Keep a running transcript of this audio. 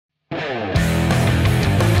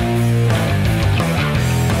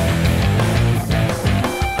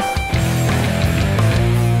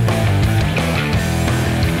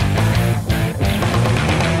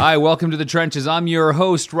Hi, welcome to The Trenches. I'm your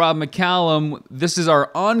host, Rob McCallum. This is our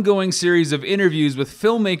ongoing series of interviews with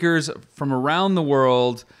filmmakers from around the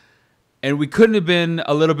world, and we couldn't have been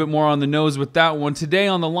a little bit more on the nose with that one. Today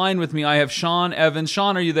on the line with me, I have Sean Evans.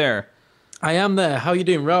 Sean, are you there? I am there. How are you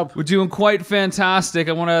doing, Rob? We're doing quite fantastic.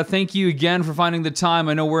 I want to thank you again for finding the time.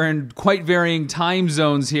 I know we're in quite varying time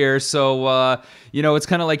zones here, so it's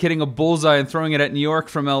kind of like hitting a bullseye and throwing it at New York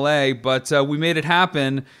from LA, but we made it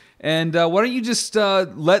happen. And why don't you just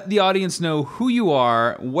let the audience know who you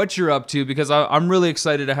are, what you're up to, because I'm really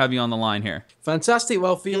excited to have you on the line here. Fantastic.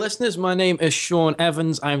 Well, for your listeners, my name is Sean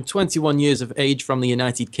Evans. I'm 21 years of age from the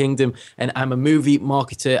United Kingdom, and I'm a movie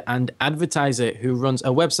marketer and advertiser who runs a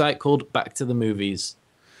website called Back to the Movies.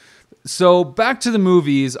 So Back to the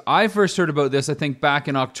Movies, I first heard about this, I think, back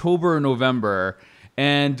in October or November,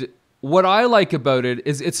 and what I like about it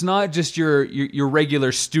is it's not just your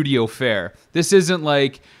regular studio fare. This isn't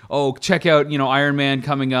like, oh, check out, Iron Man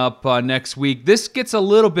coming up next week. This gets a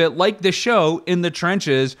little bit like the show In the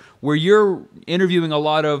Trenches, where you're interviewing a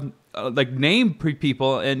lot of name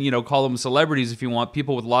people and, call them celebrities if you want,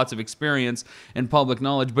 people with lots of experience and public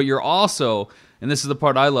knowledge. But you're also, and this is the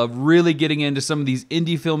part I love, really getting into some of these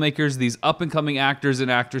indie filmmakers, these up-and-coming actors and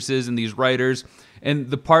actresses and these writers.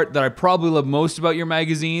 And the part that I probably love most about your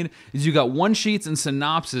magazine is you got one-sheets and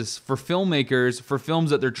synopsis for filmmakers, for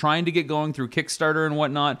films that they're trying to get going through Kickstarter and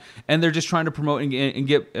whatnot, and they're just trying to promote and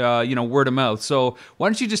get word of mouth. So why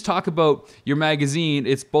don't you just talk about your magazine?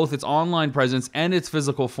 It's both its online presence and its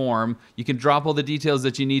physical form. You can drop all the details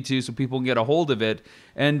that you need to so people can get a hold of it.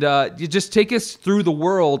 And you just take us through the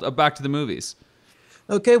world of Back to the Movies.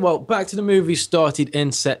 Okay, well, Back to the Movies started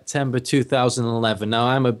in September 2011. Now,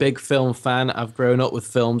 I'm a big film fan. I've grown up with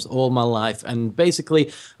films all my life. And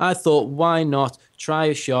basically, I thought, why not try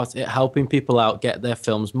a shot at helping people out get their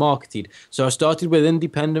films marketed? So I started with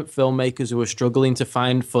independent filmmakers who were struggling to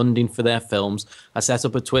find funding for their films. I set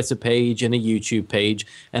up a Twitter page and a YouTube page,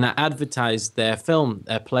 and I advertised their film,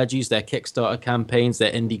 their pledges, their Kickstarter campaigns,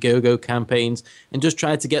 their Indiegogo campaigns, and just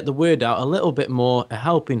tried to get the word out a little bit more, a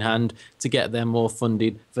helping hand to get them more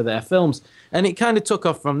funded for their films. And it kind of took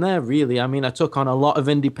off from there, really. I mean, I took on a lot of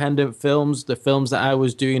independent films. The films that I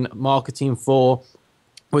was doing marketing for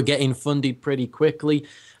were getting funded pretty quickly.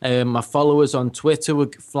 My followers on Twitter were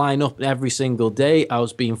flying up every single day. I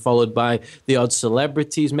was being followed by the odd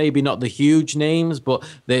celebrities, maybe not the huge names, but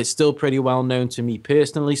they're still pretty well known to me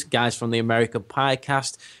personally. Guys from the American Pie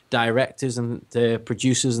cast, directors and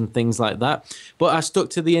producers and things like that. But I stuck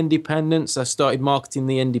to the independents. I started marketing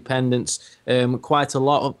the independents quite a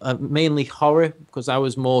lot, mainly horror, because I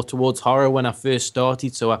was more towards horror when I first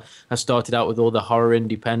started. So I started out with all the horror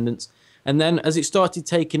independents. And then as it started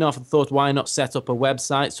taking off, I thought, why not set up a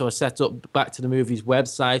website? So I set up Back to the Movies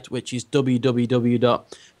website, which is www.bttm.co.uk,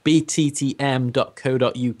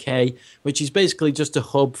 which is basically just a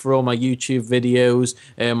hub for all my YouTube videos,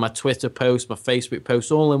 my Twitter posts, my Facebook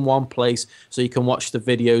posts, all in one place. So you can watch the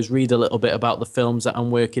videos, read a little bit about the films that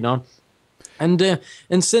I'm working on. And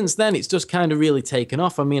since then, it's just kind of really taken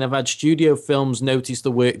off. I mean, I've had studio films notice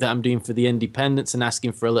the work that I'm doing for the independents and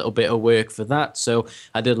asking for a little bit of work for that. So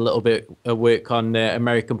I did a little bit of work on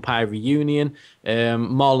American Pie Reunion.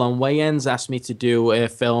 Marlon Wayans asked me to do a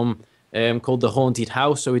film called The Haunted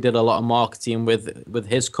House. So we did a lot of marketing with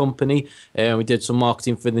his company. We did some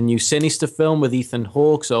marketing for the new Sinister film with Ethan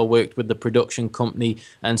Hawke. So I worked with the production company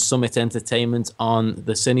and Summit Entertainment on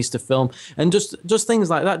the Sinister film. And just things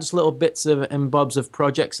like that, just little bits and bobs of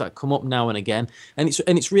projects that come up now and again. And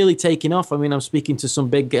it's really taking off. I mean, I'm speaking to some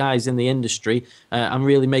big guys in the industry. I'm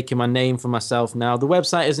really making my name for myself now. The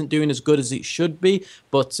website isn't doing as good as it should be,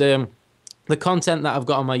 but the content that I've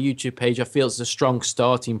got on my YouTube page, I feel it's a strong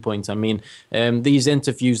starting point. I mean, these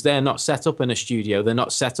interviews, they're not set up in a studio. They're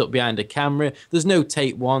not set up behind a camera. There's no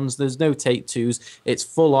take ones. There's no take twos. It's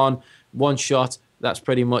full on, one shot. That's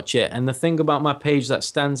pretty much it. And the thing about my page that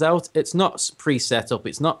stands out, it's not pre-set up.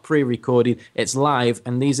 It's not pre-recorded. It's live.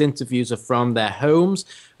 And these interviews are from their homes.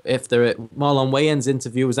 If Marlon Wayans'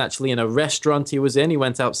 interview was actually in a restaurant he was in. He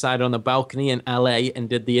went outside on a balcony in LA and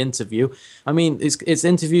did the interview. I mean, it's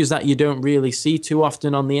interviews that you don't really see too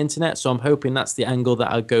often on the internet. So I'm hoping that's the angle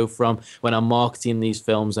that I go from when I'm marketing these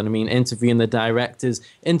films. And I mean, interviewing the directors,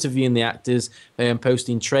 interviewing the actors,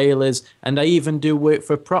 posting trailers. And I even do work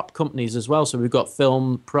for prop companies as well. So we've got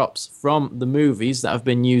film props from the movies that have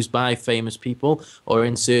been used by famous people or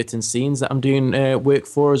in certain scenes that I'm doing work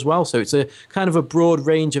for as well. So it's a kind of a broad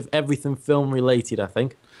range of everything film related, I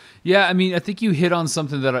think. Yeah, I mean, I think you hit on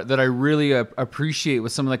something that I really appreciate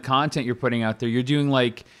with some of the content you're putting out there. You're doing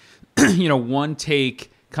like, one take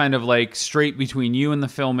kind of like straight between you and the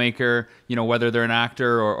filmmaker, you know, whether they're an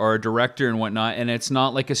actor or a director and whatnot. And it's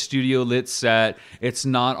not like a studio lit set. It's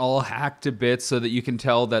not all hacked to bits so that you can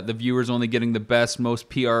tell that the viewer's only getting the best, most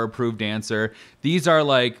PR approved answer. These are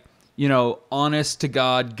like, you know, honest to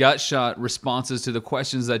God, gut shot responses to the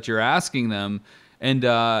questions that you're asking them. And,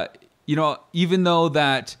 you know, even though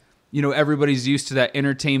that, you know, everybody's used to that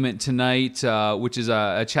Entertainment Tonight, which is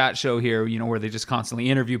a chat show here, you know, where they just constantly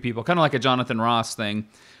interview people, kind of like a Jonathan Ross thing,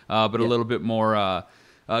 but a little bit more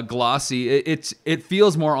glossy. It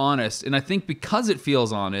feels more honest. And I think because it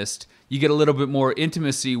feels honest, you get a little bit more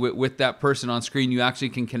intimacy with that person on screen. You actually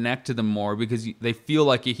can connect to them more because they feel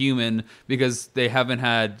like a human, because they haven't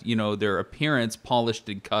had, you know, their appearance polished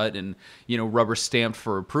and cut and, you know, rubber stamped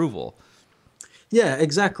for approval. Yeah,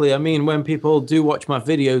 exactly. I mean, when people do watch my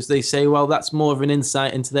videos, they say, well, that's more of an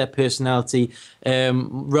insight into their personality,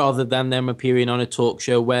 rather than them appearing on a talk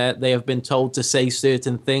show where they have been told to say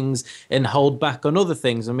certain things and hold back on other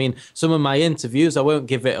things. I mean, some of my interviews, I won't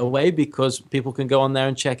give it away because people can go on there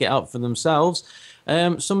and check it out for themselves.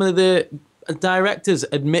 Some of the directors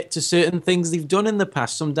admit to certain things they've done in the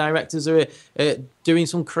past. Some directors are doing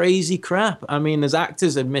some crazy crap. I mean, there's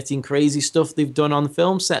actors admitting crazy stuff they've done on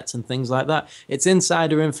film sets and things like that. It's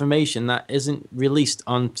insider information that isn't released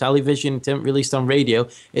on television, it isn't released on radio.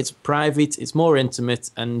 It's private, it's more intimate,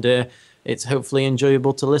 and it's hopefully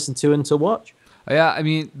enjoyable to listen to and to watch. Yeah, I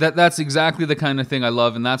mean, that's exactly the kind of thing I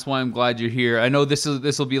love, and that's why I'm glad you're here. I know this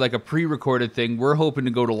will be like a pre-recorded thing. We're hoping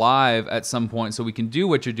to go to live at some point so we can do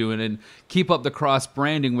what you're doing and keep up the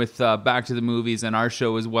cross-branding with Back to the Movies and our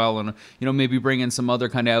show as well, and, you know, maybe bring in some other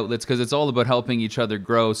kind of outlets, because it's all about helping each other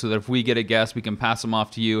grow, so that if we get a guest, we can pass them off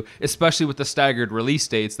to you, especially with the staggered release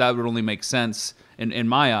dates. That would only make sense in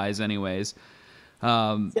my eyes anyways.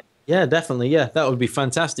 Yeah, definitely. Yeah, that would be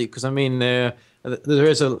fantastic, because, I mean, there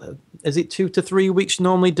is it 2 to 3 weeks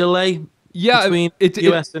normally delay? Yeah, between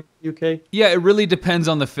US and UK. Yeah, it really depends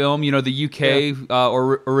on the film. You know, the UK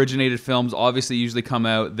or originated films obviously usually come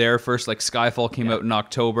out there first. Like Skyfall came out in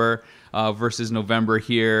October versus November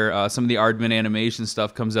here. Some of the Aardman animation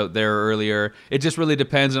stuff comes out there earlier. It just really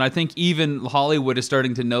depends. And I think even Hollywood is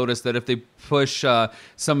starting to notice that if they push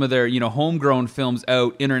some of their, you know, homegrown films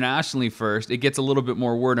out internationally first, it gets a little bit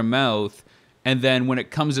more word of mouth. And then when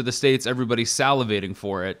it comes to the States, everybody's salivating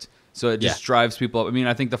for it. So it just drives people up. I mean,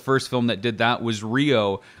 I think the first film that did that was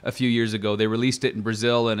Rio a few years ago. They released it in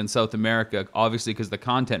Brazil and in South America, obviously because the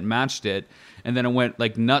content matched it. And then it went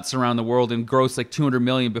like nuts around the world and grossed like 200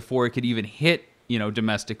 million before it could even hit, you know,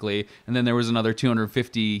 domestically. And then there was another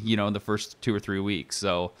 250, you know, in the first 2 or 3 weeks.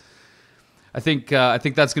 So I think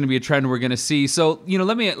that's going to be a trend we're going to see. So, you know,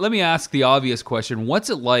 let me ask the obvious question. What's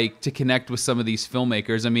it like to connect with some of these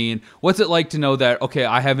filmmakers? I mean, what's it like to know that, okay,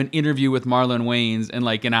 I have an interview with Marlon Wayans in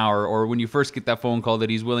like an hour, or when you first get that phone call that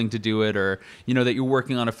he's willing to do it, or, you know, that you're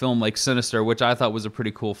working on a film like Sinister, which I thought was a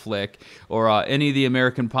pretty cool flick, or any of the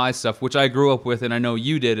American Pie stuff, which I grew up with and I know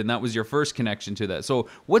you did, and that was your first connection to that. So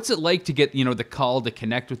what's it like to get, you know, the call to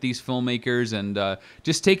connect with these filmmakers, and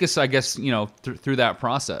just take us, I guess, you know, through that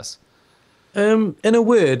process? In a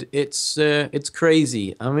word, it's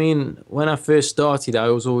crazy. I mean, when I first started, I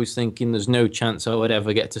was always thinking there's no chance I would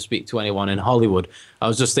ever get to speak to anyone in Hollywood. I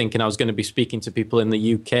was just thinking I was going to be speaking to people in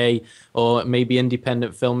the UK or maybe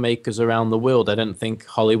independent filmmakers around the world. I didn't think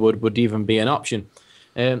Hollywood would even be an option.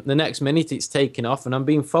 The next minute, it's taken off, and I'm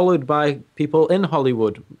being followed by people in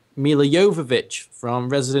Hollywood. Mila Jovovich from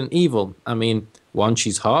Resident Evil. I mean, 1,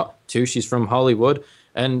 she's hot. 2, she's from Hollywood.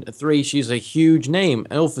 And 3, she's a huge name.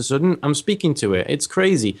 And all of a sudden, I'm speaking to her. It's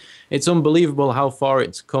crazy. It's unbelievable how far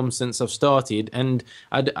it's come since I've started. And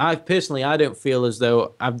I personally, I don't feel as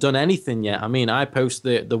though I've done anything yet. I mean, I post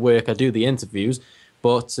the work, I do the interviews.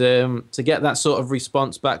 But to get that sort of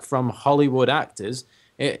response back from Hollywood actors,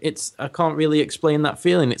 I can't really explain that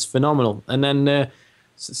feeling. It's phenomenal. And then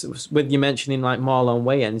with you mentioning like Marlon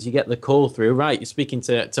Wayans, you get the call through, right? You're speaking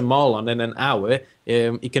to Marlon in an hour.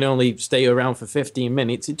 You can only stay around for 15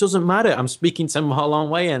 minutes. It doesn't matter. I'm speaking to Marlon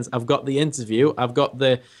Wayans. I've got the interview. I've got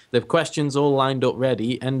the questions all lined up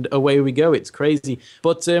ready, and away we go. It's crazy.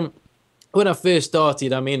 But when I first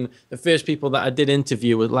started, I mean, the first people that I did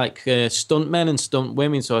interview were like stuntmen and stunt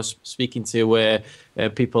women. So I was speaking to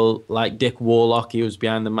people like Dick Warlock. He was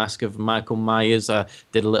behind the mask of Michael Myers. I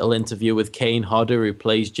did a little interview with Kane Hodder, who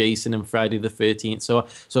plays Jason in Friday the 13th. So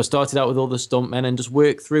I started out with all the stuntmen and just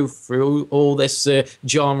worked through all this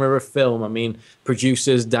genre of film. I mean,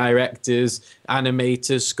 producers, directors,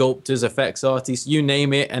 animators, sculptors, effects artists, you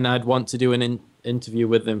name it. And I'd want to do an interview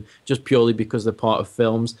with them just purely because they're part of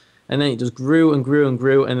films. And then it just grew and grew and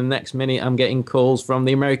grew. And the next minute, I'm getting calls from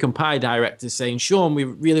the American Pie directors saying, Sean, we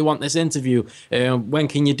really want this interview. When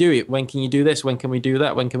can you do it? When can you do this? When can we do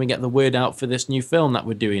that? When can we get the word out for this new film that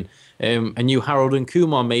we're doing? A new Harold and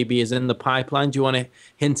Kumar maybe is in the pipeline. Do you want to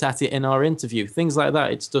hint at it in our interview? Things like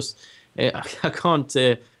that. It's just, I can't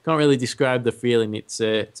really describe the feeling. It's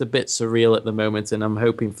a bit surreal at the moment, and I'm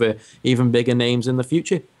hoping for even bigger names in the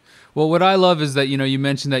future. Well, what I love is that, you know, you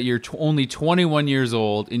mentioned that you're only 21 years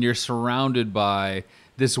old and you're surrounded by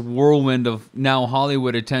this whirlwind of now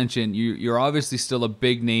Hollywood attention. You're obviously still a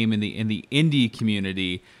big name in the indie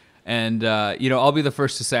community, and you know, I'll be the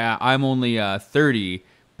first to say I'm only 30,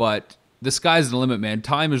 but the sky's the limit, man.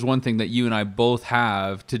 Time is one thing that you and I both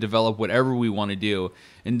have to develop whatever we want to do.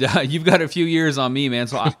 And you've got a few years on me, man.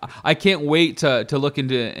 So I can't wait to look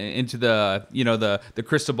into the, you know, the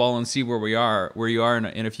crystal ball and see where you are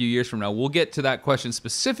in a few years from now. We'll get to that question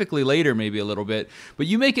specifically later, maybe a little bit. But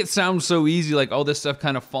you make it sound so easy, like all this stuff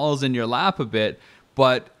kind of falls in your lap a bit.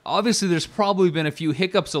 But obviously, there's probably been a few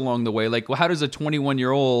hiccups along the way. Like, well, how does a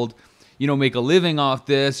 21-year-old, you know, make a living off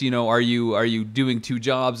this? You know, are you doing two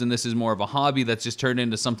jobs and this is more of a hobby that's just turned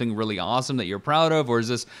into something really awesome that you're proud of, or is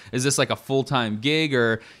this like a full-time gig?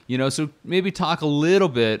 Or, you know, so maybe talk a little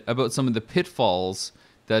bit about some of the pitfalls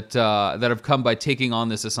that have come by taking on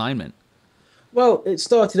this assignment. Well, it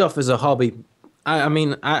started off as a hobby. I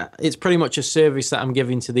mean, it's pretty much a service that I'm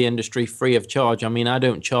giving to the industry free of charge. I mean, I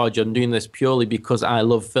don't charge. I'm doing this purely because I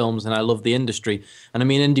love films and I love the industry. And I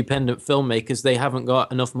mean, independent filmmakers, they haven't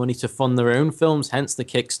got enough money to fund their own films, hence the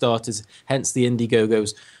Kickstarters, hence the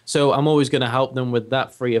Indiegogos. So I'm always going to help them with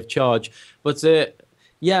that free of charge. But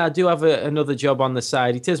yeah, I do have another job on the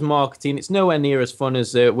side. It is marketing. It's nowhere near as fun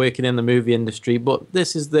as working in the movie industry, but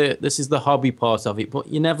this is the hobby part of it. But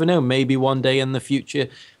you never know. Maybe one day in the future,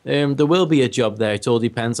 there will be a job there. It all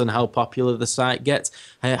depends on how popular the site gets,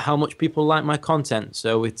 how much people like my content.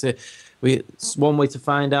 So it's one way to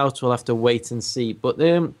find out. We'll have to wait and see. But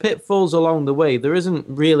pitfalls along the way, there isn't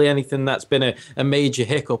really anything that's been a major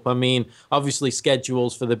hiccup. I mean, obviously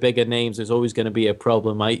schedules for the bigger names, there's always going to be a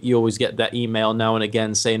problem. You always get that email now and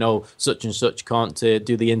again saying, oh, such and such can't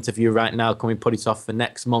do the interview right now. Can we put it off for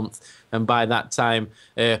next month? And by that time,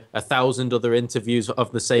 1,000 other interviews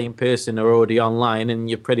of the same person are already online, and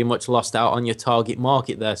you're pretty much lost out on your target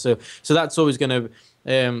market there. So that's always going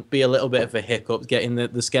to be a little bit of a hiccup getting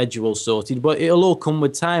the schedule sorted, but it'll all come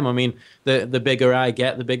with time. I mean, the bigger I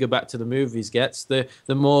get, the bigger Back to the Movies gets, the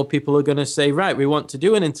more people are going to say, right, we want to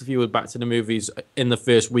do an interview with Back to the Movies in the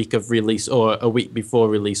first week of release or a week before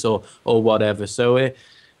release or whatever. So it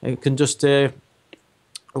can just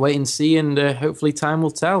wait and see, and hopefully time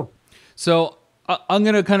will tell. So I'm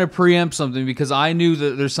going to kind of preempt something, because I knew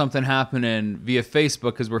that there's something happening via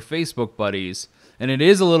Facebook because we're Facebook buddies. And it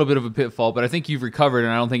is a little bit of a pitfall, but I think you've recovered,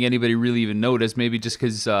 and I don't think anybody really even noticed, maybe just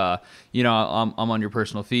because, you know, I'm on your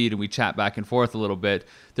personal feed and we chat back and forth a little bit.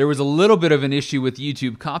 There was a little bit of an issue with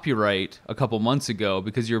YouTube copyright a couple months ago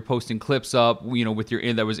because you were posting clips up, you know,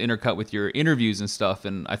 that was intercut with your interviews and stuff,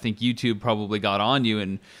 and I think YouTube probably got on you.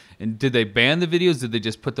 And did they ban the videos? Did they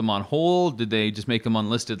just put them on hold? Did they just make them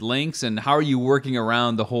unlisted links? And how are you working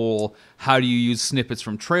around the whole, how do you use snippets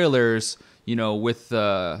from trailers, you know, with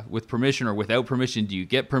permission or without permission? Do you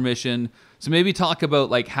get permission? So maybe talk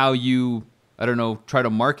about like how you, I don't know, try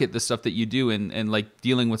to market the stuff that you do and like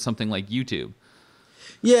dealing with something like YouTube.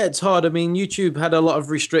 Yeah, it's hard. I mean, YouTube had a lot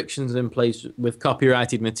of restrictions in place with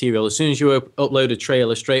copyrighted material. As soon as you upload a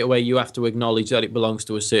trailer, straight away you have to acknowledge that it belongs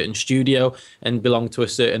to a certain studio and belong to a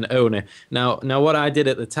certain owner. Now, what I did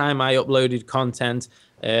at the time, I uploaded content,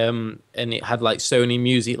 and it had like Sony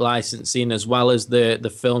Music licensing, as well as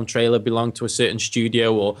the film trailer belonged to a certain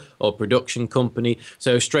studio or production company.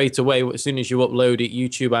 So straight away, as soon as you upload it,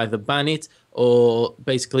 YouTube either ban it or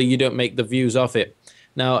basically you don't make the views off it.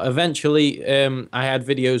 Now, eventually, I had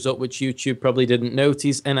videos up which YouTube probably didn't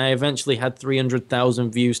notice, and I eventually had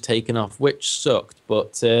 300,000 views taken off, which sucked.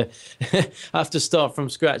 But I have to start from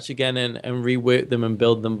scratch again and rework them and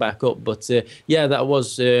build them back up. But yeah, that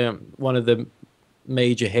was one of the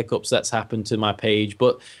major hiccups that's happened to my page,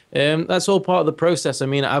 but that's all part of the process. I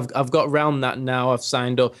mean, I've got around that now. I've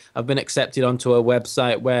signed up. I've been accepted onto a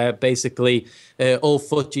website where basically all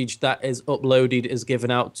footage that is uploaded is given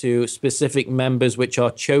out to specific members which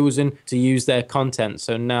are chosen to use their content.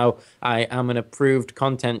 So now I am an approved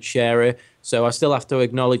content sharer So I still have to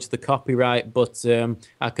acknowledge the copyright, but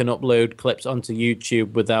I can upload clips onto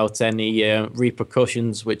YouTube without any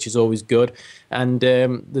repercussions, which is always good. And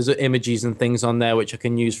there's images and things on there which I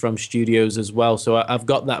can use from studios as well. So I've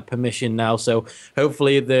got that permission now. So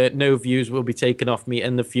hopefully the no views will be taken off me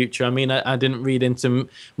in the future. I mean, I didn't read into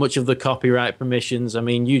much of the copyright permissions. I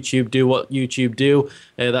mean, YouTube do what YouTube do.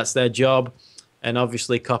 That's their job. And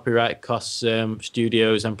obviously, copyright costs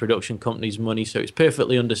studios and production companies money, so it's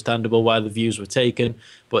perfectly understandable why the views were taken.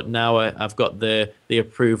 But now I've got the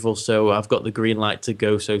approval, so I've got the green light to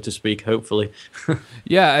go, so to speak. Hopefully.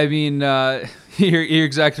 Yeah, I mean, you're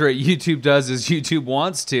exactly right. YouTube does as YouTube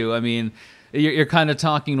wants to. I mean, you're kind of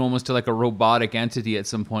talking almost to like a robotic entity at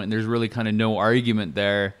some point, and there's really kind of no argument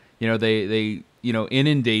there. You know, they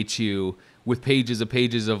inundate you with pages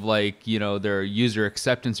of like, their user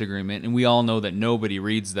acceptance agreement. And we all know that nobody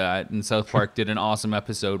reads that. And South Park did an awesome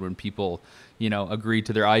episode when people, agreed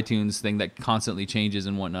to their iTunes thing that constantly changes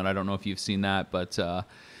and whatnot. I don't know if you've seen that, but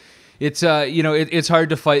it's it's hard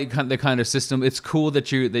to fight the kind of system. It's cool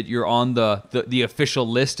that you're on the official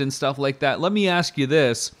list and stuff like that. Let me ask you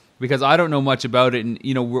this, because I don't know much about it, and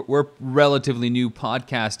we're relatively new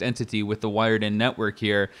podcast entity with the Wired In Network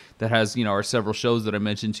here that has our several shows that I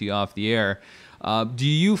mentioned to you off the air. Do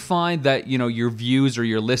you find that your views or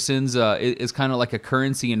your listens is kind of like a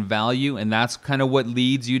currency in value, and that's kind of what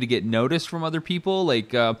leads you to get noticed from other people?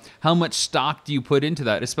 Like, how much stock do you put into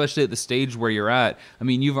that, especially at the stage where you're at? I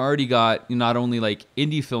mean, you've already got not only like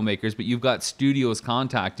indie filmmakers, but you've got studios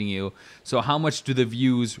contacting you. So how much do the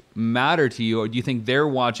views matter to you, or do you think they're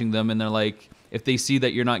watching them and they're like, if they see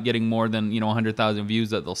that you're not getting more than 100,000 views,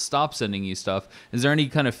 that they'll stop sending you stuff? Is there any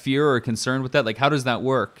kind of fear or concern with that? Like, how does that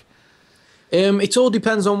work? It all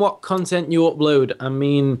depends on what content you upload. I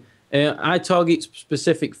mean, I target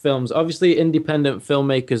specific films. Obviously, independent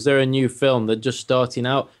filmmakers, they're a new film. They're just starting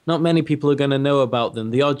out. Not many people are going to know about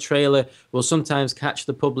them. The odd trailer will sometimes catch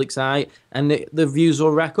the public's eye, and the views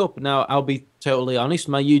will rack up. Now, I'll be totally honest,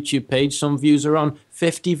 my YouTube page, some views are on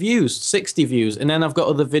 50 views, 60 views, and then I've got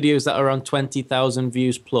other videos that are on 20,000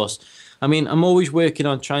 views plus. I mean, I'm always working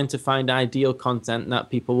on trying to find ideal content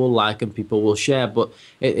that people will like and people will share, but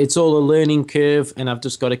it's all a learning curve, and I've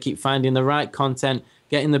just got to keep finding the right content,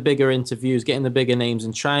 getting the bigger interviews, getting the bigger names,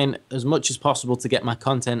 and trying as much as possible to get my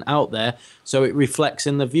content out there so it reflects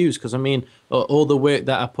in the views. Because, I mean, all the work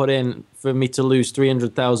that I put in for me to lose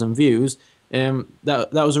 300,000 views, that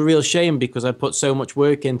was a real shame, because I put so much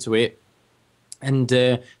work into it. And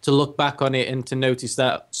to look back on it and to notice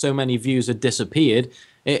that so many views had disappeared,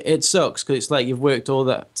 it sucks, because it's like you've worked all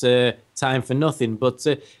that time for nothing. But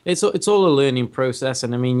it's all a learning process,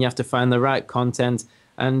 and I mean, you have to find the right content,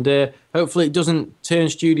 and hopefully it doesn't turn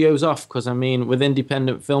studios off. Because I mean, with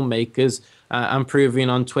independent filmmakers, I'm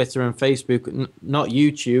proving on Twitter and Facebook, not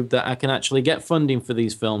YouTube, that I can actually get funding for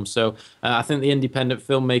these films. So I think the independent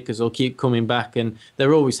filmmakers will keep coming back, and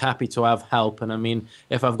they're always happy to have help. And I mean,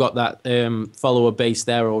 if I've got that follower base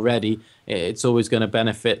there already, it's always going to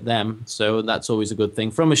benefit them. So that's always a good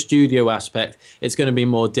thing. From a studio aspect, it's going to be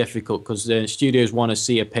more difficult, because studios want to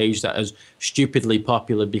see a page that is stupidly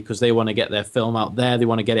popular, because they want to get their film out there, they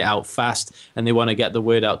want to get it out fast, and they want to get the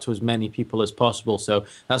word out to as many people as possible. So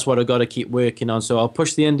that's what I've got to keep working on. So I'll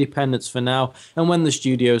push the independents for now, and when the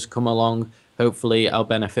studios come along, hopefully I'll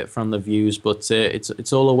benefit from the views. But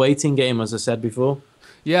it's all a waiting game, as I said before.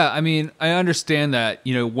 Yeah, I mean, I understand that,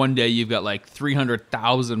 one day you've got like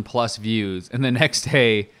 300,000 plus views, and the next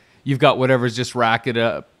day you've got whatever's just racked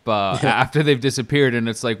up after they've disappeared, and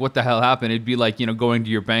it's like, what the hell happened? It'd be like, going to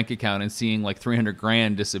your bank account and seeing like 300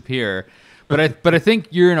 grand disappear. But I think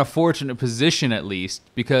you're in a fortunate position, at least,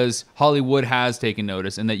 because Hollywood has taken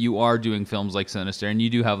notice, and that you are doing films like Sinister, and you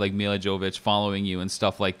do have like Mila Jovovich following you and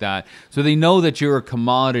stuff like that. So they know that you're a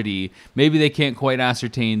commodity. Maybe they can't quite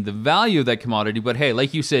ascertain the value of that commodity, but hey,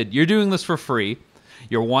 like you said, you're doing this for free.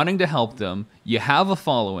 You're wanting to help them. You have a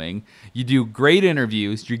following. You do great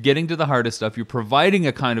interviews. You're getting to the heart of stuff. You're providing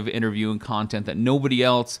a kind of interview and content that nobody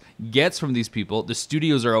else gets from these people. The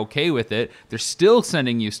studios are okay with it. They're still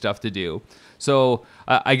sending you stuff to do. So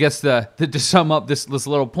I guess to sum up this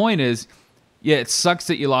little point is, yeah, it sucks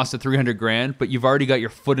that you lost the 300 grand, but you've already got your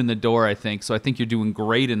foot in the door, I think. So I think you're doing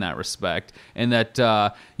great in that respect, and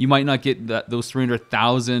that you might not get those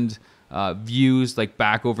 300,000 views like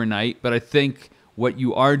back overnight, but I think what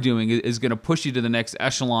you are doing is going to push you to the next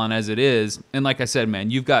echelon as it is. And like I said,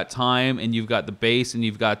 man, you've got time, and you've got the base, and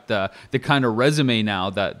you've got the kind of resume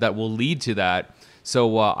now that will lead to that.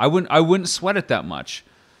 So I wouldn't sweat it that much.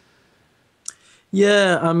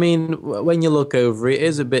 Yeah, I mean, when you look over it, it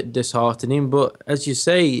is a bit disheartening, but as you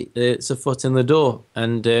say, it's a foot in the door,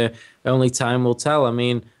 and only time will tell. I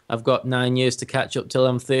mean, I've got 9 years to catch up till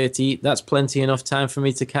I'm 30. That's plenty enough time for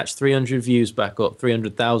me to catch 300 views back up,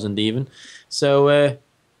 300,000 even. So,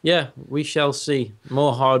 yeah, we shall see.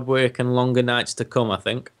 More hard work and longer nights to come, I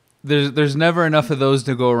think. There's never enough of those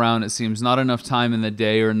to go around. It seems not enough time in the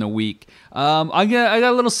day or in the week. I got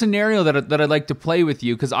a little scenario that I'd like to play with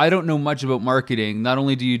you because I don't know much about marketing. Not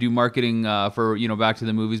only do you do marketing for Back to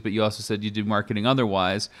the Movies, but you also said you do marketing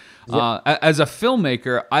otherwise. Yep. As a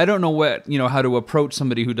filmmaker, I don't know how to approach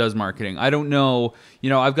somebody who does marketing. I don't know.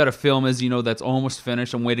 I've got a film that's almost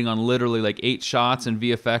finished. I'm waiting on literally like 8 shots and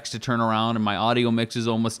VFX to turn around, and my audio mix is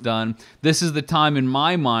almost done. This is the time in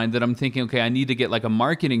my mind that I'm thinking, okay, I need to get like a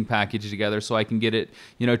marketing package together so I can get it,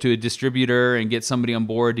 to a distributor and get somebody on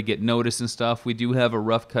board to get noticed and stuff. We do have a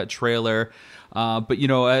rough cut trailer, but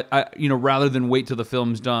rather than wait till the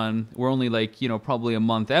film's done, we're only like probably a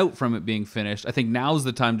month out from it being finished. I think now's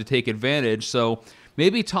the time to take advantage. So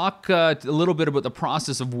maybe talk a little bit about the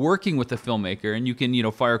process of working with the filmmaker, and you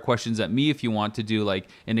can fire questions at me if you want to do like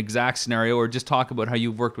an exact scenario, or just talk about how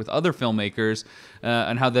you've worked with other filmmakers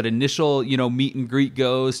and how that initial meet and greet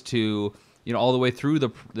goes to all the way through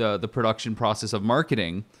the production process of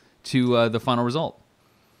marketing to the final result.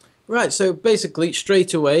 Right, so basically,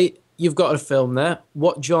 straight away, you've got a film there.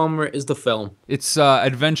 What genre is the film? It's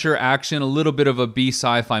adventure, action, a little bit of a B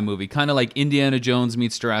sci-fi movie, kind of like Indiana Jones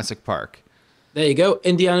meets Jurassic Park. There you go,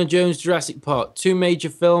 Indiana Jones, Jurassic Park. 2 major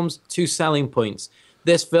films, 2 selling points.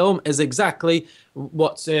 This film is exactly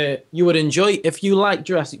what you would enjoy if you like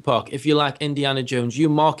Jurassic Park, if you like Indiana Jones. You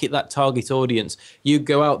market that target audience. You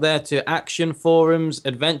go out there to action forums,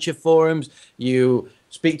 adventure forums. You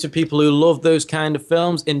speak to people who love those kind of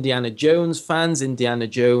films, Indiana Jones fans, Indiana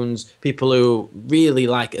Jones, people who really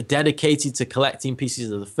are dedicated to collecting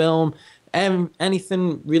pieces of the film.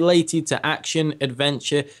 Anything related to action,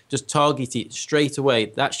 adventure, just target it straight away.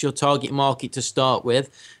 That's your target market to start with.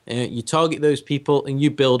 You target those people and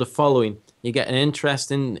you build a following. You get an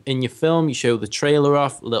interest in your film, you show the trailer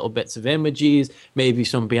off, little bits of images, maybe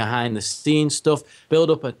some behind the scenes stuff, build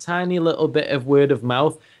up a tiny little bit of word of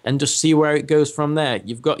mouth and just see where it goes from there.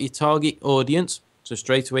 You've got your target audience. So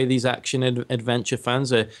straight away, these action adventure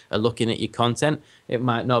fans are looking at your content. It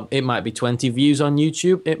might be 20 views on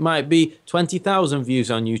YouTube. It might be 20,000 views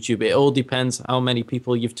on YouTube. It all depends how many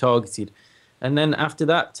people you've targeted. And then after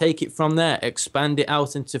that, take it from there. Expand it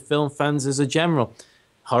out into film fans as a general.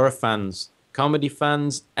 Horror fans, comedy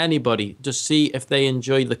fans, anybody. Just see if they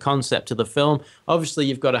enjoy the concept of the film. Obviously,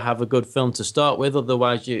 you've got to have a good film to start with.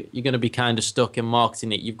 Otherwise, you're going to be kind of stuck in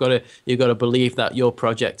marketing it. You've got to believe that your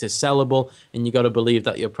project is sellable, and you've got to believe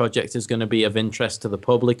that your project is going to be of interest to the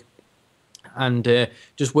public. And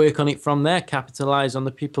just work on it from there. Capitalize on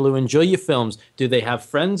the people who enjoy your films. Do they have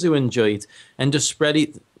friends who enjoy it? And just spread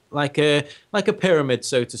it like a pyramid,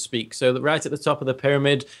 so to speak. So that right at the top of the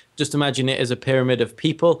pyramid, just imagine it as a pyramid of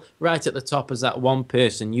people. Right at the top is that one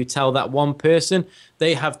person. You tell that one person,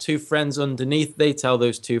 they have 2 friends underneath. They tell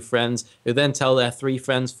those 2 friends, who then tell their 3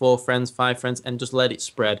 friends, 4 friends, 5 friends, and just let it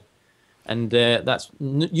spread. And that's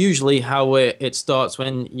usually how it starts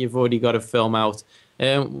when you've already got a film out.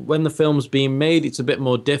 When the film's being made, it's a bit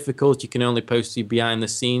more difficult. You can only post your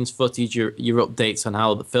behind-the-scenes footage, your updates on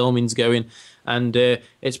how the filming's going. And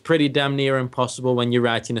it's pretty damn near impossible when you're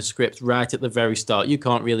writing a script right at the very start. You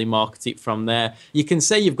can't really market it from there. You can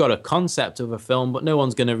say you've got a concept of a film, but no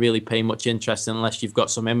one's going to really pay much interest unless you've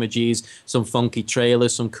got some images, some funky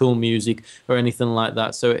trailers, some cool music, or anything like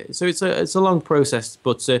that. So it's a long process,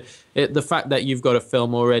 but the fact that you've got a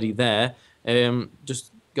film already there,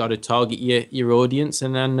 just got to target your audience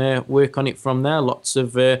and then work on it from there. Lots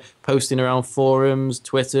of posting around forums,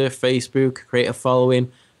 Twitter, Facebook, create a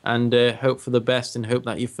following, and hope for the best and hope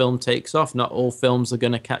that your film takes off. Not all films are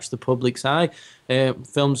going to catch the public's eye.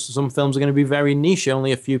 Some films are going to be very niche.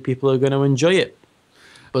 Only a few people are going to enjoy it.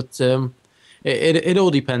 But it all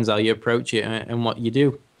depends how you approach it and what you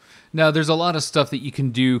do. Now, there's a lot of stuff that you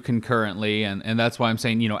can do concurrently, and that's why I'm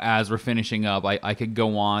saying, as we're finishing up, I could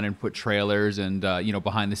go on and put trailers and,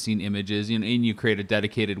 behind-the-scene images, and you create a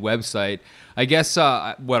dedicated website. I guess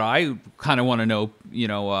what I kind of want to know,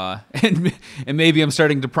 and maybe I'm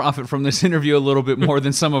starting to profit from this interview a little bit more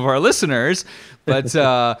than some of our listeners, but,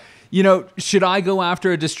 should I go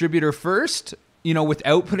after a distributor first?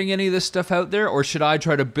 Without putting any of this stuff out there? Or should I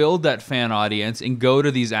try to build that fan audience and go to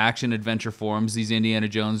these action adventure forums, these Indiana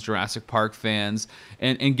Jones, Jurassic Park fans,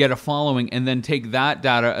 and get a following and then take that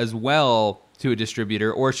data as well to a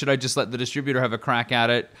distributor? Or should I just let the distributor have a crack at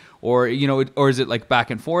it? Or, or is it like back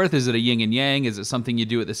and forth? Is it a yin and yang? Is it something you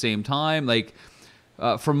do at the same time?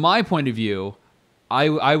 From my point of view,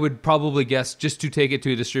 I would probably guess just to take it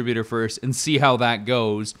to a distributor first and see how that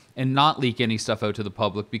goes, and not leak any stuff out to the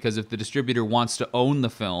public, because if the distributor wants to own the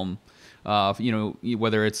film,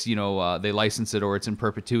 whether it's they license it or it's in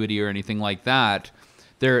perpetuity or anything like that,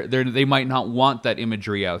 they might not want that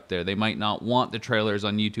imagery out there. They might not want the trailers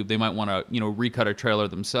on YouTube. They might want to recut a trailer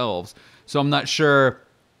themselves. So I'm not sure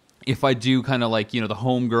if I do kind of like the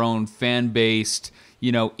homegrown fan based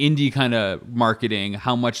indie kind of marketing,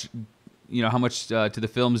 how much to the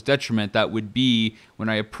film's detriment that would be when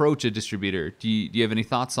I approach a distributor. Do you have any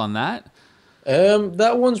thoughts on that?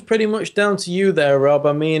 That one's pretty much down to you there, Rob.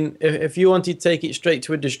 I mean, if you wanted to take it straight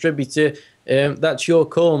to a distributor, that's your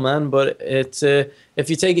call, man. But if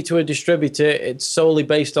you take it to a distributor, it's solely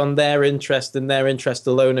based on their interest and their interest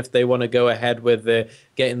alone if they want to go ahead with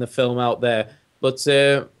getting the film out there. But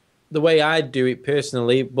the way I'd do it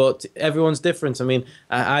personally, but everyone's different. I mean,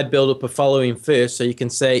 I'd build up a following first, so you can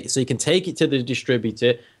take it to the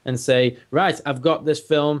distributor and say, right, I've got this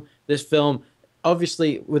film,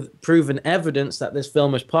 obviously with proven evidence that this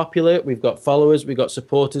film is popular. We've got followers, we've got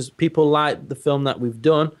supporters, people like the film that we've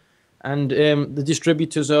done, and the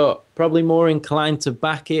distributors are probably more inclined to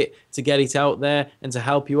back it, to get it out there and to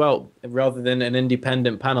help you out, rather than an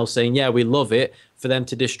independent panel saying, yeah, we love it, for them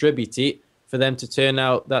to distribute it, for them to turn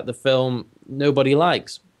out that the film nobody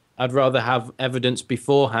likes. I'd rather have evidence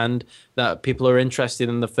beforehand that people are interested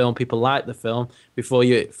in the film, people like the film, before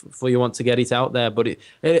you want to get it out there. But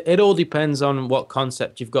it all depends on what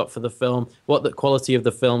concept you've got for the film, what the quality of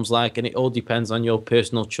the film's like, and it all depends on your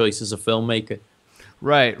personal choice as a filmmaker.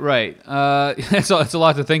 Right. It's a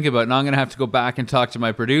lot to think about. Now I'm going to have to go back and talk to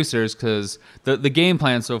my producers, because the game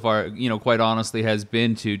plan so far, quite honestly, has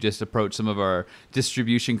been to just approach some of our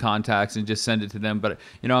distribution contacts and just send it to them. But,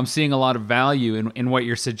 I'm seeing a lot of value in what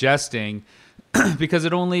you're suggesting, because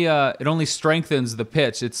it only strengthens the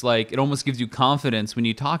pitch. It's like it almost gives you confidence when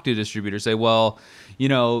you talk to a distributor. Say, well,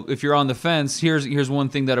 if you're on the fence, here's one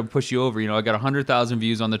thing that'll push you over. I got 100,000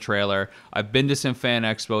 views on the trailer. I've been to some fan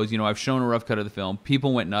expos. I've shown a rough cut of the film.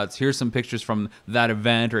 People went nuts. Here's some pictures from that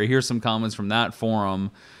event, or here's some comments from that forum.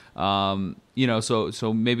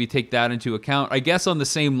 So maybe take that into account. I guess on the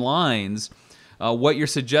same lines, what you're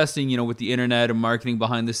suggesting, with the internet and marketing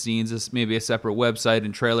behind the scenes, is maybe a separate website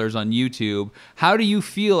and trailers on YouTube. How do you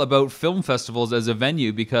feel about film festivals as a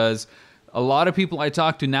venue? Because a lot of people I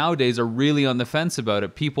talk to nowadays are really on the fence about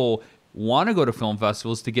it. People want to go to film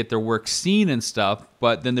festivals to get their work seen and stuff,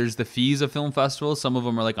 but then there's the fees of film festivals. Some of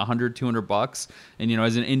them are like $100, $200. And,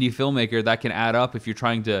 as an indie filmmaker, that can add up if you're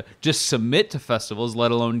trying to just submit to festivals,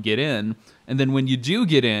 let alone get in. And then when you do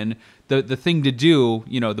get in, the thing to do,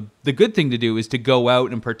 the good thing to do is to go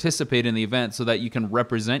out and participate in the event so that you can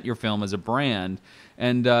represent your film as a brand.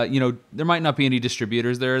 And, there might not be any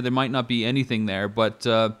distributors there. There might not be anything there. But,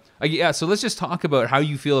 so let's just talk about how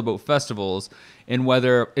you feel about festivals and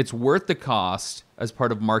whether it's worth the cost as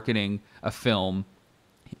part of marketing a film,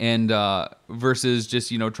 and versus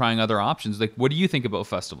just, trying other options. Like, what do you think about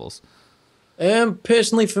festivals?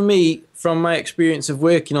 Personally, for me, from my experience of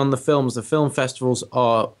working on the film festivals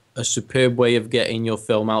are a superb way of getting your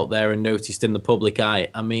film out there and noticed in the public eye.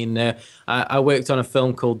 I mean, I worked on a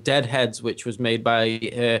film called Deadheads, which was made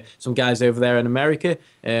by some guys over there in America,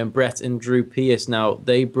 Brett and Drew Pierce. Now,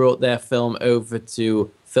 they brought their film over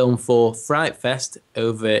to Film 4 Fright Fest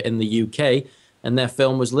over in the UK, and their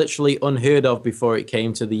film was literally unheard of before it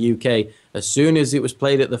came to the UK. As soon as it was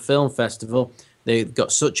played at the film festival, they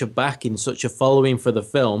got such a backing, such a following for the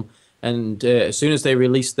film. And as soon as they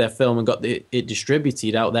released their film and got it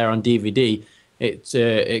distributed out there on DVD,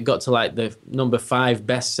 it got to like the number 5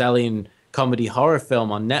 best-selling comedy horror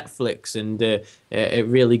film on Netflix, and it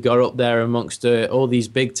really got up there amongst all these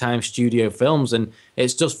big-time studio films. And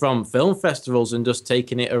it's just from film festivals and just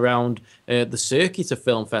taking it around the circuit of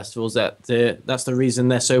film festivals that's the reason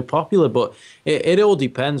they're so popular. But it all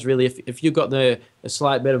depends, really. If you've got a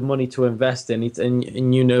slight bit of money to invest in it,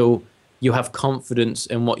 and you have confidence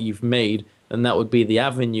in what you've made, and that would be the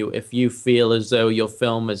avenue. If you feel as though your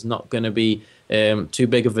film is not going to be too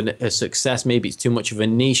big of a success, maybe it's too much of a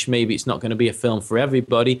niche, maybe it's not going to be a film for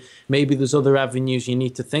everybody, maybe there's other avenues you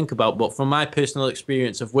need to think about. But from my personal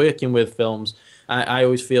experience of working with films, I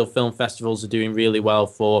always feel film festivals are doing really well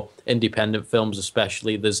for independent films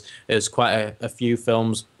especially. There's quite a few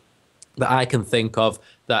films that I can think of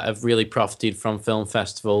that have really profited from film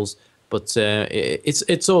festivals. But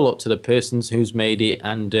it's all up to the persons who's made it,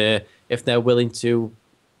 and if they're willing to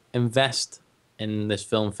invest in this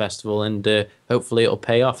film festival, and hopefully it'll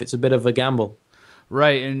pay off. It's a bit of a gamble.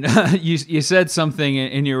 Right, and you said something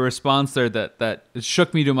in your response there that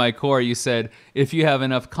shook me to my core. You said if you have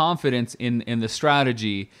enough confidence in the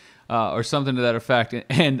strategy, or something to that effect.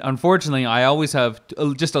 And unfortunately, I always have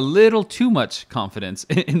just a little too much confidence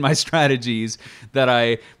in my strategies that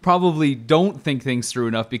I probably don't think things through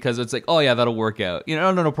enough, because it's like, oh yeah, that'll work out.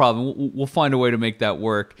 No problem. We'll find a way to make that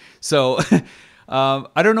work. So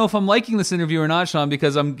I don't know if I'm liking this interview or not, Sean,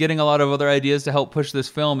 because I'm getting a lot of other ideas to help push this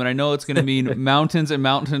film. And I know it's going to mean mountains and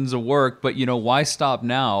mountains of work, but why stop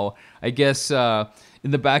now? I guess, in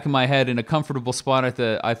the back of my head, in a comfortable spot,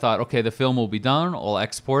 I thought, okay, the film will be done. I'll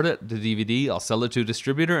export it to DVD. I'll sell it to a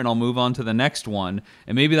distributor, and I'll move on to the next one.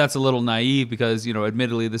 And maybe that's a little naive because,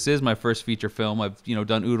 admittedly, this is my first feature film. I've,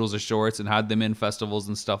 done oodles of shorts and had them in festivals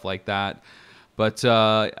and stuff like that. But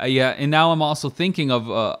yeah, and now I'm also thinking of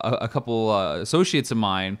a couple associates of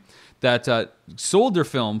mine that sold their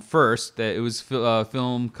film first. It was a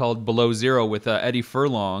film called Below Zero with Eddie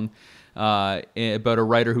Furlong. About a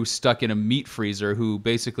writer who's stuck in a meat freezer, who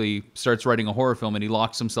basically starts writing a horror film, and he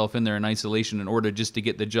locks himself in there in isolation in order just to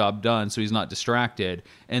get the job done so he's not distracted.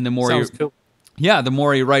 And the more cool. Yeah, the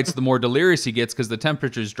more he writes, the more delirious he gets because the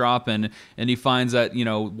temperature's dropping, and he finds that,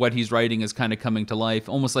 what he's writing is kind of coming to life,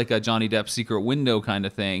 almost like a Johnny Depp Secret Window kind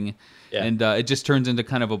of thing. Yeah. And it just turns into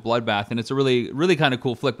kind of a bloodbath, and it's a really, really kind of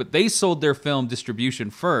cool flick. But they sold their film distribution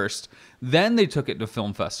first, then they took it to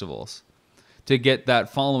film festivals to get that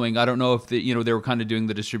following. I don't know if they were kind of doing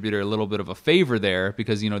the distributor a little bit of a favor there,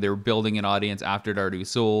 because they were building an audience after it already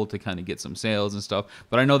sold to kind of get some sales and stuff.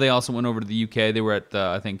 But I know they also went over to the UK. They were at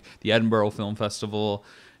I think the Edinburgh Film Festival,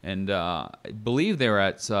 and I believe they were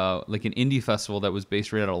at like an indie festival that was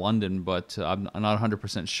based right out of London, but I'm not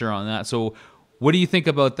 100% sure on that. So what do you think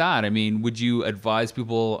about that? I mean, would you advise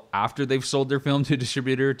people after they've sold their film to a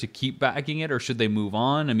distributor to keep backing it, or should they move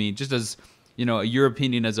on? I mean, just as your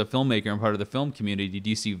opinion as a filmmaker and part of the film community,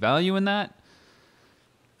 do you see value in that?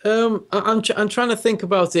 I'm trying to think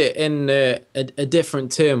about it in a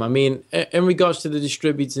different term. I mean, in regards to the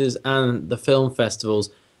distributors and the film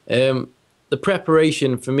festivals, the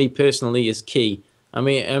preparation for me personally is key. I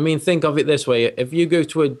mean, think of it this way: if you go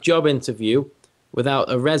to a job interview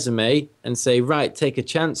without a resume and say, "Right, take a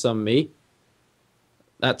chance on me,"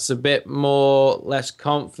 that's a bit less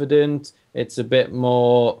confident. It's a bit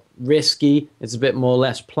more risky. It's a bit more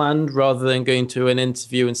less planned, rather than going to an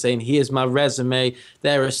interview and saying, here's my resume.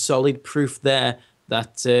 There is solid proof there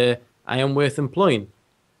that I am worth employing.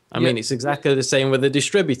 I mean, it's exactly the same with a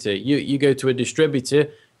distributor. You go to a distributor,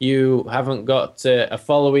 you haven't got a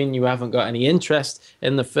following, you haven't got any interest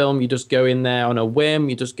in the film. You just go in there on a whim.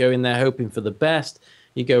 You just go in there hoping for the best.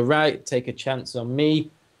 You go, right, take a chance on me.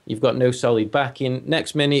 You've got no solid backing.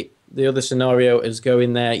 Next minute, the other scenario is go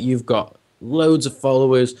in there. You've got loads of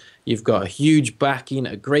followers, you've got a huge backing,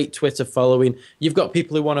 a great Twitter following, you've got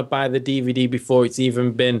people who want to buy the DVD before it's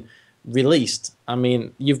even been released. I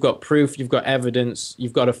mean, you've got proof, you've got evidence,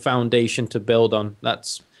 you've got a foundation to build on.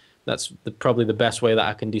 That's probably the best way that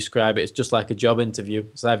I can describe it. It's just like a job interview.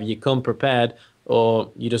 It's either you come prepared or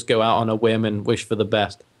you just go out on a whim and wish for the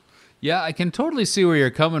best. Yeah, I can totally see where you're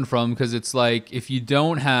coming from, because it's like, if you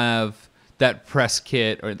don't have that press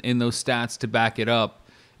kit or in those stats to back it up,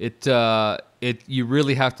 you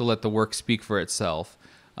really have to let the work speak for itself.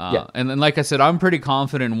 Yeah. And then, like I said, I'm pretty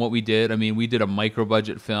confident in what we did. I mean, we did a micro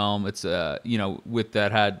budget film. It's with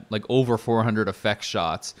that had like over 400 effects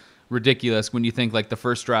shots. Ridiculous when you think like the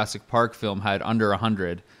first Jurassic Park film had under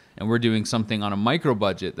 100, and we're doing something on a micro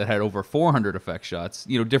budget that had over 400 effect shots.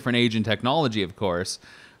 Different age and technology, of course,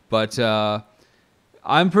 but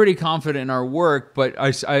I'm pretty confident in our work. But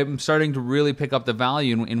I'm starting to really pick up the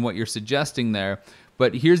value in what you're suggesting there.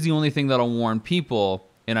 But here's the only thing that I'll warn people,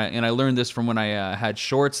 and I learned this from when I had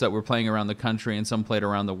shorts that were playing around the country and some played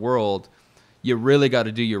around the world. You really got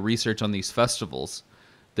to do your research on these festivals.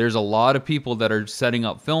 There's a lot of people that are setting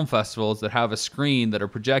up film festivals that have a screen that are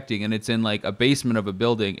projecting, and it's in like a basement of a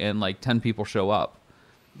building, and like 10 people show up.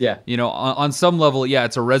 Yeah. On some level, yeah,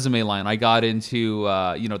 it's a resume line. I got into,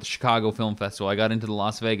 the Chicago Film Festival. I got into the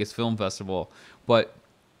Las Vegas Film Festival. But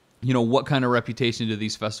what kind of reputation do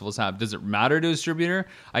these festivals have? Does it matter to a distributor?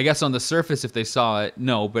 I guess on the surface, if they saw it,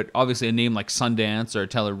 no. But obviously a name like Sundance or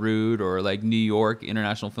Telluride or like New York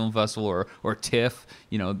International Film Festival or TIFF,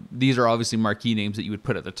 these are obviously marquee names that you would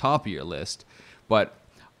put at the top of your list. But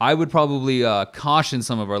I would probably caution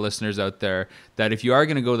some of our listeners out there that if you are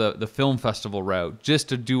going to go the film festival route, just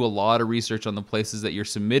to do a lot of research on the places that you're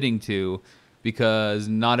submitting to, because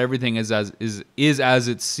not everything is as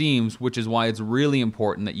it seems, which is why it's really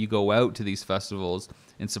important that you go out to these festivals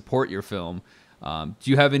and support your film. Do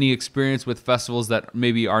you have any experience with festivals that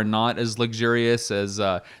maybe are not as luxurious as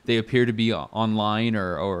they appear to be online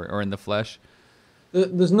or in the flesh?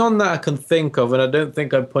 There's none that I can think of, and I don't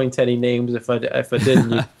think I'd point any names if I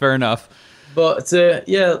didn't. Fair enough. But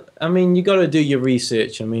yeah, I mean, you got to do your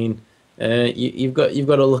research. I mean, you've got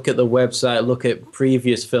to look at the website, look at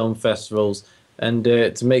previous film festivals, and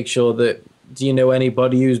to make sure that, do you know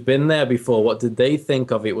anybody who's been there before? What did they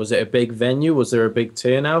think of it? Was it a big venue? Was there a big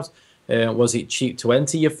turnout? Was it cheap to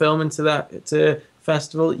enter your film into that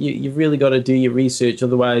festival? You've really got to do your research.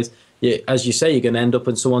 Otherwise, as you say, you're going to end up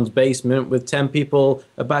in someone's basement with 10 people,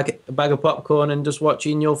 a bag of popcorn, and just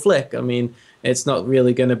watching your flick. I mean, it's not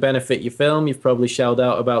really going to benefit your film. You've probably shelled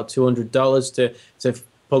out about $200 to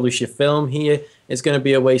publish your film here. It's going to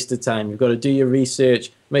be a waste of time. You've got to do your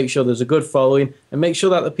research, make sure there's a good following, and make sure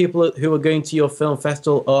that the people who are going to your film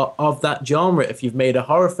festival are of that genre. If you've made a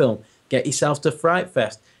horror film, get yourself to Fright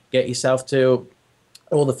Fest, get yourself to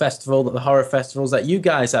all the horror festivals that you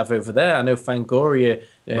guys have over there. I know Fangoria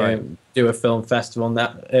do a film festival on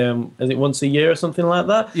that. Is it once a year or something like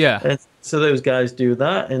that? Yeah. So those guys do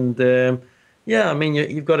that, and yeah, I mean,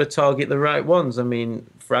 you've got to target the right ones. I mean,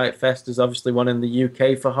 Fright Fest is obviously one in the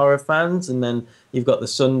UK for horror fans, and then you've got the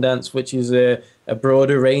Sundance, which is a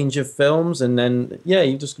broader range of films, and then, yeah,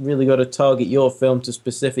 you just really got to target your film to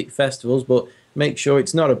specific festivals, but make sure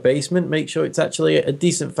it's not a basement, make sure it's actually a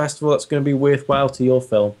decent festival that's going to be worthwhile to your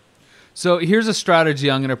film. So here's a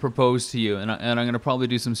strategy I'm going to propose to you, and I'm going to probably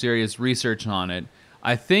do some serious research on it.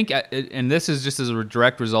 I think, and this is just as a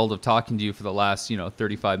direct result of talking to you for the last,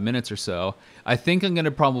 35 minutes or so, I think I'm going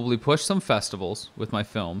to probably push some festivals with my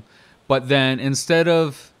film, but then instead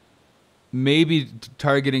of maybe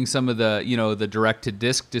targeting some of the, the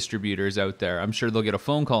direct-to-disc distributors out there, I'm sure they'll get a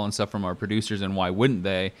phone call and stuff from our producers, and why wouldn't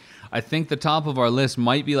they? I think the top of our list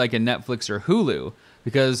might be like a Netflix or Hulu,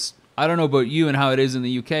 because I don't know about you and how it is in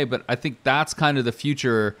the UK, but I think that's kind of the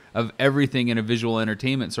future of everything in a visual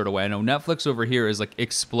entertainment sort of way. I know Netflix over here is like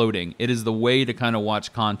exploding. It is the way to kind of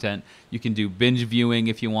watch content. You can do binge viewing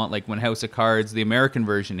if you want, like when House of Cards, the American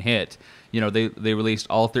version hit, they released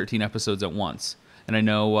all 13 episodes at once. And I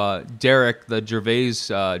know Derek, the Gervais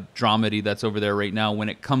dramedy that's over there right now, when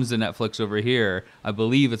it comes to Netflix over here, I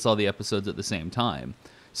believe it's all the episodes at the same time.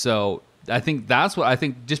 So I think that's what I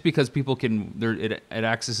think. Just because people can, it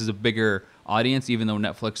accesses a bigger audience, even though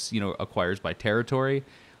Netflix, acquires by territory.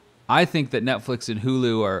 I think that Netflix and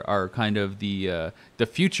Hulu are kind of the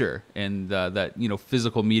future, and that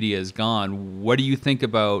physical media is gone. What do you think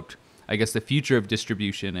about, I guess, the future of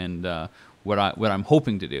distribution and what I'm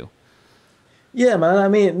hoping to do? Yeah, man. I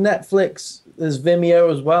mean, Netflix, there's Vimeo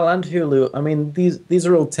as well, and Hulu. I mean, these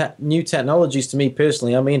are all new technologies to me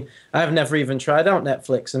personally. I mean, I've never even tried out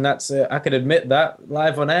Netflix, and that's I could admit that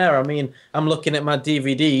live on air. I mean, I'm looking at my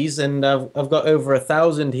DVDs, and I've got over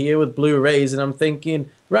 1,000 here with Blu-rays, and I'm thinking,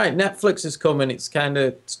 right, Netflix is coming. It's kind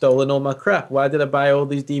of stolen all my crap. Why did I buy all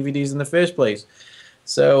these DVDs in the first place?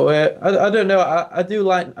 So I don't know. I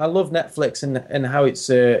love Netflix and how it's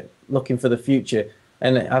looking for the future.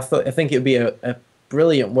 And I think it would be a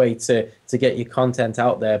brilliant way to get your content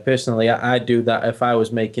out there. Personally, I'd do that if I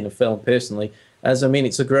was making a film personally. As I mean,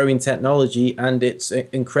 it's a growing technology and it's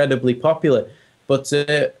incredibly popular. But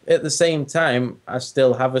at the same time, I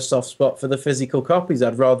still have a soft spot for the physical copies.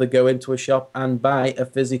 I'd rather go into a shop and buy a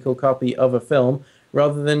physical copy of a film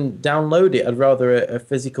rather than download it. I'd rather a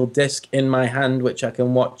physical disc in my hand, which I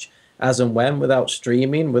can watch as and when without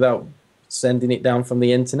streaming, without sending it down from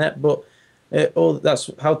the internet. But that's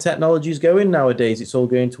how technology is going nowadays. It's all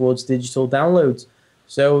going towards digital downloads.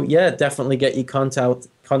 So yeah, definitely get your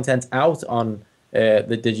content out on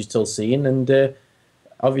the digital scene, and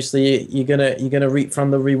obviously you're gonna reap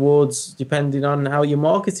from the rewards depending on how you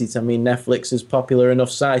market it. I mean, Netflix is a popular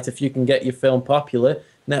enough site. If you can get your film popular,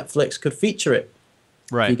 Netflix could feature it.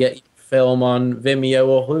 Right. If you get your film on Vimeo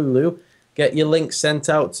or Hulu, get your links sent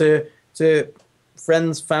out to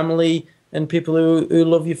friends, family, and people who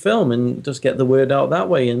love your film, and just get the word out that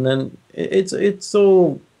way. And then it's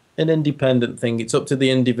all an independent thing. It's up to the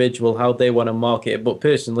individual how they want to market it. But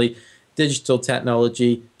personally, digital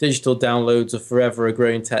technology, digital downloads are forever a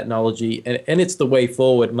growing technology, and it's the way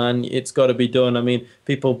forward, man. It's got to be done. I mean,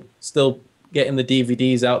 people still getting the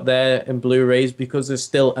DVDs out there and Blu-rays because there's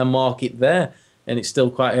still a market there, and it's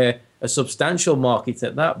still quite a substantial market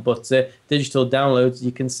at that. But digital downloads,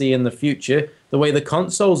 you can see in the future, the way the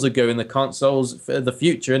consoles are going, the consoles for the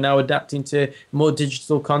future are now adapting to more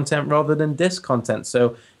digital content rather than disc content.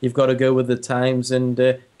 So you've got to go with the times and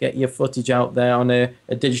get your footage out there on a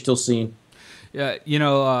digital scene. Yeah,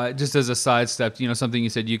 just as a sidestep, something you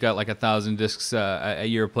said, you got like 1,000 discs at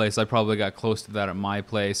your place. I probably got close to that at my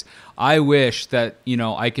place. I wish that,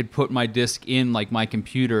 I could put my disc in like my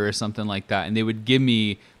computer or something like that, and they would give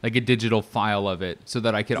me like a digital file of it so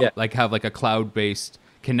that I could like have like a cloud-based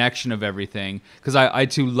connection of everything, because I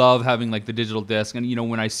too love having like the digital disc, and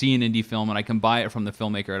when I see an indie film and I can buy it from the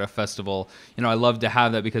filmmaker at a festival, I love to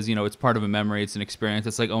have that because it's part of a memory, it's an experience.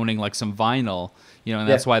 It's like owning like some vinyl, and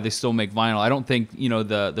that's why they still make vinyl. I don't think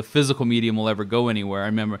the physical medium will ever go anywhere.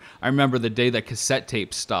 I remember the day that cassette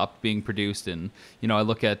tapes stopped being produced, and I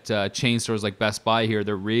look at chain stores like Best Buy here,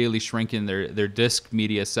 they're really shrinking their disc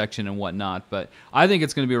media section and whatnot. But I think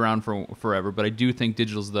it's going to be around for forever. But I do think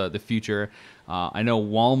digital's the future. I know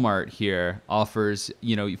Walmart here offers,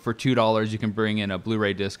 for $2 you can bring in a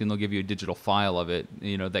Blu-ray disc and they'll give you a digital file of it,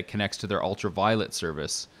 that connects to their ultraviolet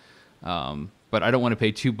service. But I don't want to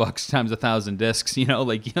pay $2 times 1,000 discs,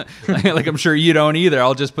 like I'm sure you don't either.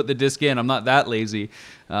 I'll just put the disc in. I'm not that lazy.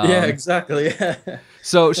 Yeah, exactly.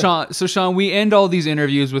 So Sean, we end all these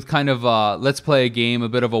interviews with kind of let's play a game, a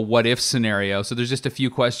bit of a what if scenario. So there's just a few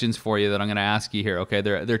questions for you that I'm going to ask you here. Okay,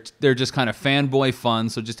 they're just kind of fanboy fun.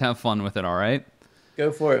 So just have fun with it. All right.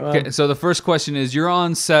 Go for it, man. Okay, so the first question is: you're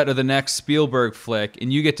on set of the next Spielberg flick,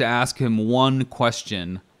 and you get to ask him one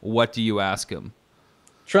question. What do you ask him?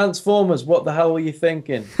 Transformers, what the hell were you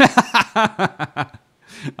thinking?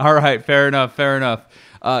 All right, fair enough. The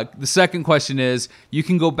second question is, you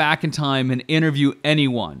can go back in time and interview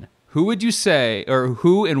anyone. Who would you say, or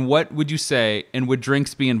who and what would you say, and would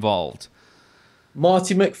drinks be involved?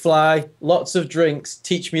 Marty McFly, lots of drinks,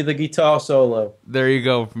 teach me the guitar solo. There you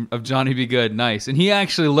go, of Johnny Be Good. Nice. And he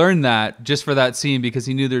actually learned that just for that scene because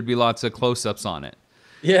he knew there'd be lots of close-ups on it.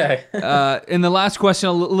 Yeah. And the last question,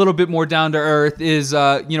 a little bit more down to earth, is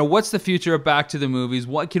what's the future of Back to the Movies?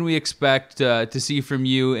 What can we expect to see from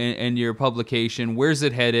you and your publication? Where's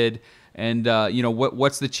it headed? And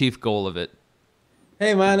what's the chief goal of it?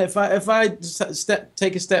 Hey man, if I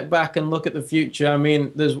take a step back and look at the future, I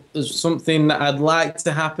mean, there's something that I'd like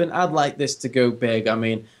to happen. I'd like this to go big. I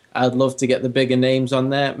mean, I'd love to get the bigger names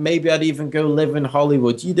on there. Maybe I'd even go live in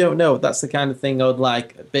Hollywood. You don't know. That's the kind of thing I'd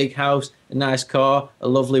like. A big house, a nice car, a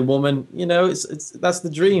lovely woman. That's the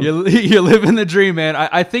dream. You're living the dream, man.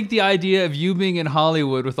 I think the idea of you being in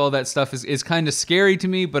Hollywood with all that stuff is kind of scary to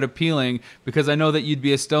me, but appealing, because I know that you'd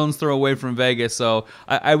be a stone's throw away from Vegas. So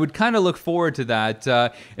I would kind of look forward to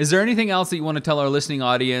that. Is there anything else that you want to tell our listening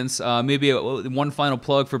audience? Maybe one final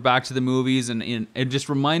plug for Back to the Movies, and just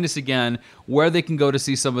remind us again where they can go to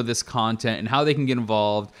see some of this content and how they can get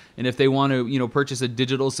involved, and if they want to purchase a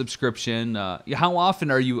digital subscription. How often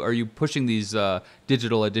are you pushing these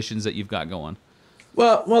digital editions that you've got going?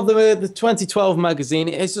 Well, the 2012 magazine,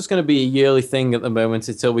 it's just going to be a yearly thing at the moment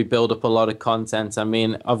until we build up a lot of content. I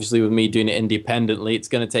mean, obviously with me doing it independently, it's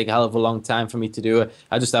going to take a hell of a long time for me to do it.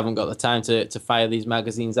 I just haven't got the time to fire these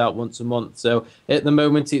magazines out once a month. So at the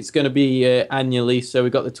moment, it's going to be annually. So we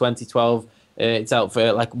got the 2012. It's out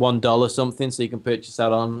for like $1 something, so you can purchase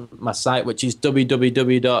that on my site, which is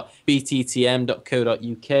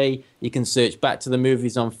www.bttm.co.uk. You can search Back to the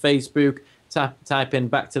Movies on Facebook, type in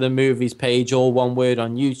Back to the Movies page, all one word,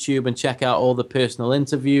 on YouTube, and check out all the personal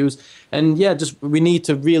interviews. And yeah, we need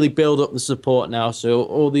to really build up the support now. So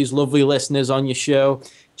all these lovely listeners on your show,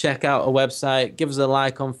 check out our website, give us a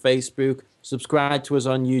like on Facebook, subscribe to us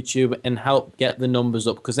on YouTube, and help get the numbers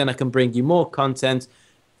up, because then I can bring you more content,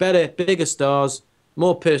 better, bigger stars,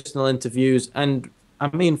 more personal interviews, and I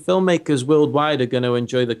mean, filmmakers worldwide are going to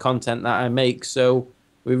enjoy the content that I make, so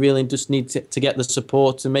we really just need to get the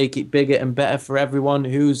support to make it bigger and better for everyone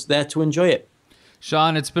who's there to enjoy it.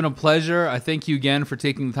 Sean, it's been a pleasure. I thank you again for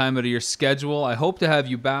taking the time out of your schedule. I hope to have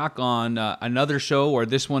you back on another show, or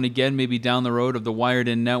this one again, maybe down the road, of the Wired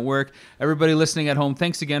In Network. Everybody listening at home,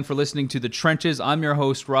 thanks again for listening to The Trenches. I'm your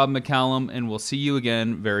host, Rob McCallum, and we'll see you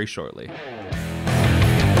again very shortly.